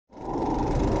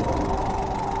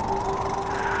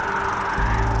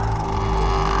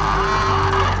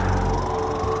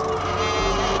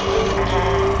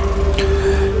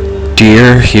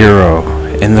Dear Hero,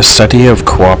 in the study of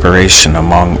cooperation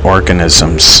among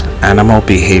organisms, animal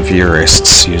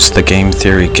behaviorists use the game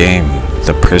theory game,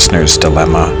 the prisoner's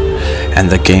dilemma, and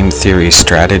the game theory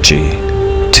strategy,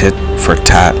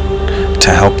 Tit-For-Tat,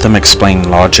 to help them explain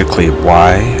logically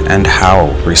why and how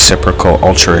reciprocal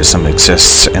altruism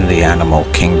exists in the animal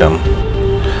kingdom.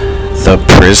 The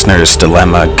prisoner's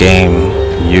dilemma game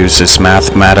uses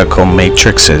mathematical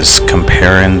matrices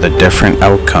comparing the different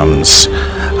outcomes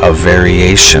of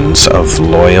variations of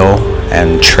loyal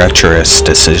and treacherous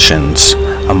decisions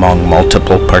among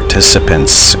multiple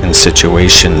participants in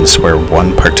situations where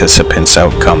one participant's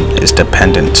outcome is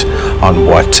dependent on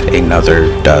what another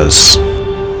does.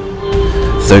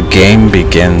 The game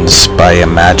begins by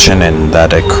imagining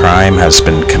that a crime has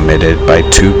been committed by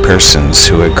two persons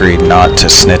who agreed not to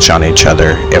snitch on each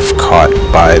other if caught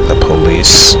by the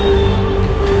police.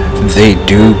 They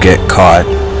do get caught.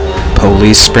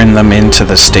 Police bring them into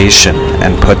the station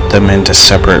and put them into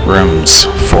separate rooms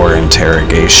for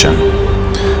interrogation.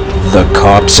 The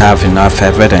cops have enough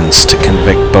evidence to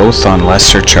convict both on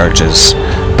lesser charges,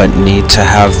 but need to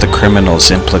have the criminals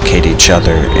implicate each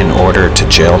other in order to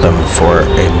jail them for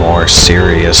a more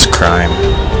serious crime.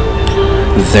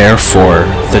 Therefore,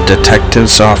 the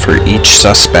detectives offer each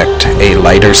suspect a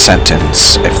lighter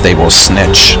sentence if they will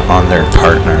snitch on their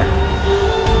partner.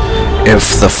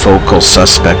 If the focal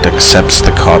suspect accepts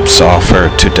the cop's offer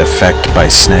to defect by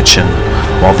snitching,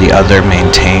 while the other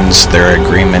maintains their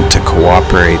agreement to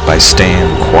cooperate by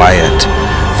staying quiet,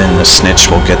 then the snitch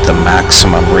will get the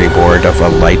maximum reward of a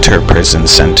lighter prison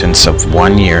sentence of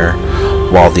 1 year,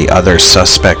 while the other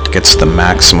suspect gets the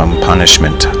maximum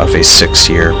punishment of a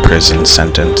 6-year prison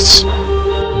sentence.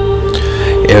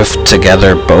 If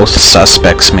together both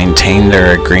suspects maintain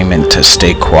their agreement to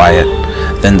stay quiet,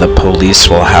 then the police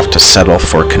will have to settle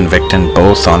for convicting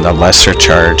both on the lesser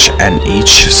charge, and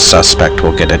each suspect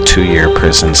will get a 2-year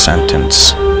prison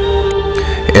sentence.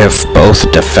 If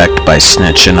both defect by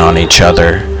snitching on each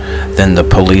other, then the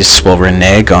police will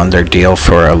renege on their deal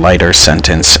for a lighter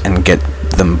sentence and get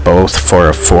them both for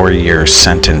a 4-year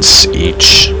sentence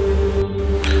each.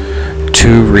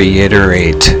 To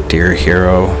reiterate, dear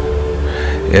hero,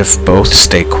 if both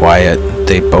stay quiet,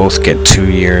 they both get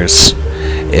 2 years.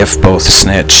 If both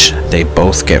snitch, they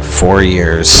both get 4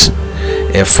 years.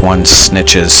 If one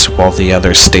snitches while the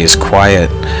other stays quiet,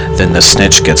 then the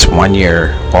snitch gets 1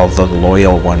 year, while the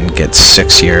loyal one gets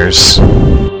 6 years.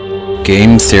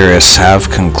 Game theorists have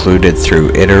concluded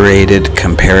through iterated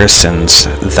comparisons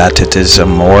that it is a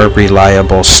more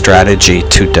reliable strategy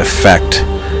to defect,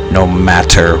 no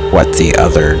matter what the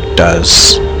other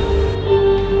does.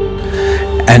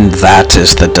 And that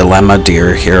is the dilemma,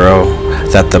 dear hero,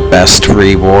 that the best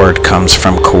reward comes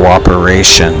from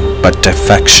cooperation, but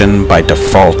defection by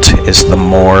default is the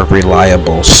more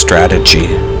reliable strategy.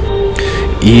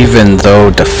 Even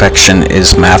though defection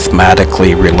is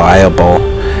mathematically reliable,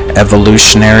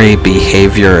 evolutionary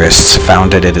behaviorists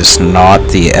found it is not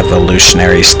the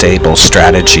evolutionary stable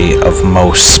strategy of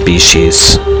most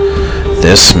species.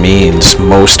 This means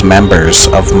most members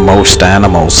of most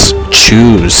animals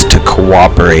choose to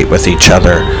cooperate with each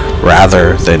other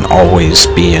rather than always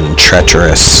being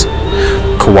treacherous.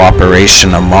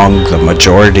 Cooperation among the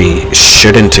majority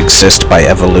shouldn't exist by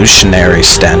evolutionary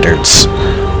standards,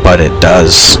 but it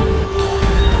does.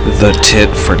 The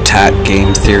tit-for-tat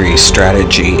game theory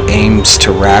strategy aims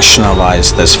to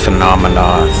rationalize this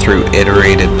phenomena through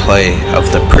iterated play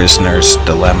of the prisoner's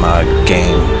dilemma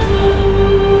game.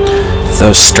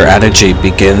 The strategy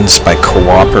begins by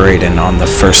cooperating on the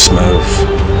first move.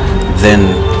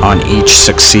 Then, on each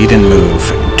succeeding move,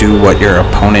 do what your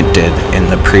opponent did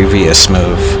in the previous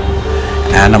move.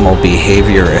 Animal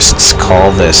behaviorists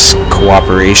call this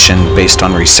cooperation based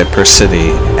on reciprocity,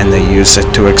 and they use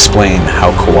it to explain how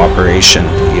cooperation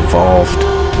evolved.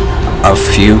 A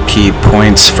few key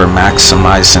points for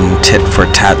maximizing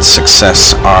tit-for-tat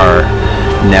success are: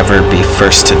 never be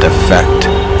first to defect,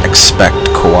 expect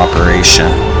cooperation,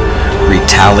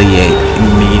 retaliate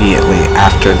immediately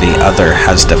after the other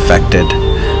has defected.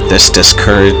 This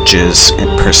discourages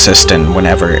persistence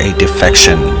whenever a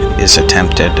defection is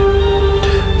attempted.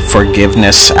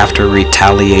 Forgiveness after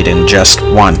retaliating just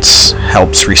once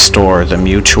helps restore the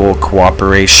mutual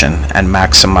cooperation and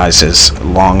maximizes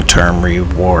long-term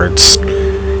rewards.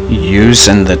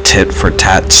 Using the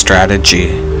tit-for-tat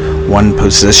strategy, one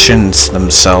positions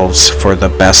themselves for the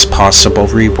best possible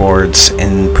rewards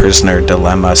in prisoner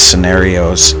dilemma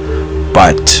scenarios,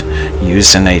 but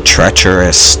using a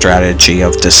treacherous strategy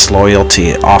of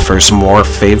disloyalty offers more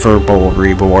favorable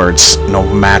rewards no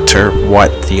matter what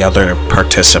the other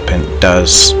participant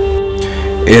does.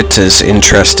 It is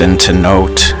interesting to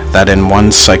note that in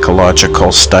one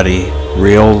psychological study,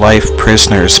 real-life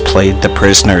prisoners played the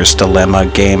prisoner's dilemma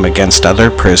game against other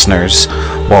prisoners,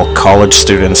 while college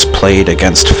students played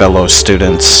against fellow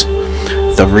students.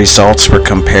 The results were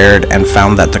compared and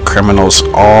found that the criminals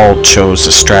all chose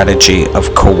a strategy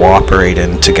of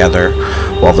cooperating together,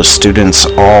 while the students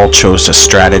all chose a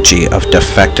strategy of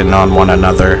defecting on one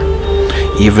another.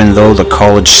 Even though the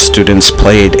college students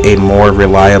played a more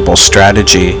reliable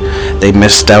strategy, they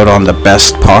missed out on the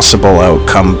best possible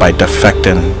outcome by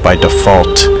defecting by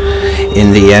default.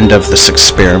 In the end of this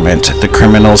experiment, the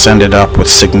criminals ended up with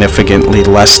significantly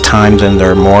less time than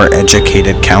their more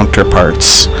educated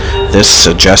counterparts. This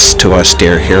suggests to us,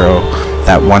 dear hero,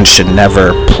 that one should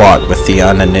never plot with the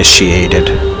uninitiated.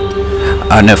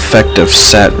 An effective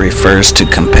set refers to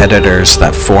competitors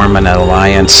that form an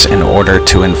alliance in order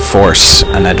to enforce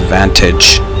an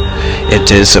advantage.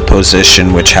 It is a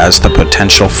position which has the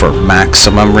potential for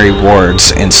maximum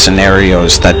rewards in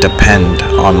scenarios that depend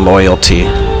on loyalty.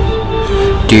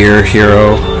 Dear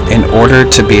hero, in order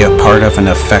to be a part of an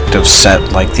effective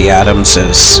set like the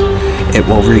Addamses, it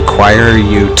will require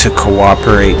you to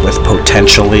cooperate with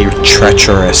potentially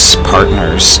treacherous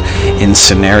partners in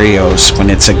scenarios when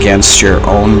it's against your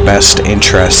own best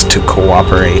interest to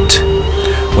cooperate.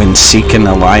 When seeking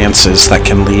alliances that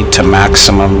can lead to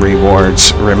maximum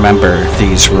rewards, remember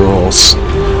these rules.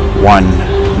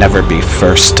 1. Never be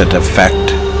first to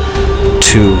defect.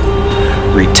 2.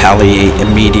 Retaliate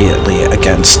immediately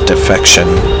against defection.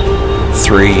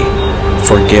 3.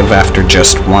 Forgive after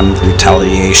just one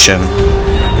retaliation.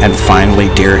 And finally,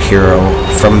 dear hero,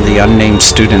 from the unnamed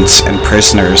students and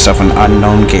prisoners of an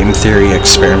unknown game theory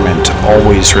experiment,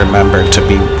 always remember to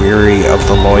be weary of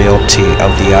the loyalty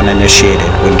of the uninitiated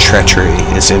when treachery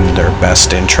is in their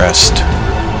best interest.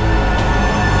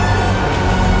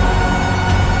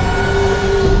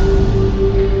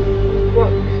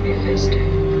 Walk with me, Fester.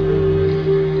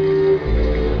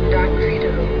 Dark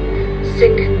Credo,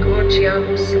 sic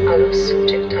gorgiamus alus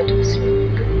subjectatus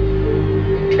nunc.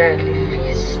 Gladly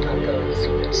feast on those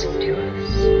who would subdue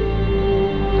us.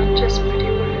 Not just pretty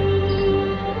words.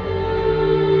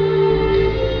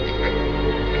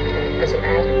 As an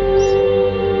Addams,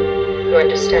 you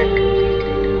understand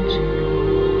completely, don't you?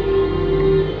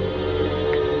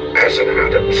 As an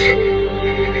Addams,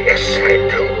 yes, I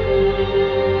do.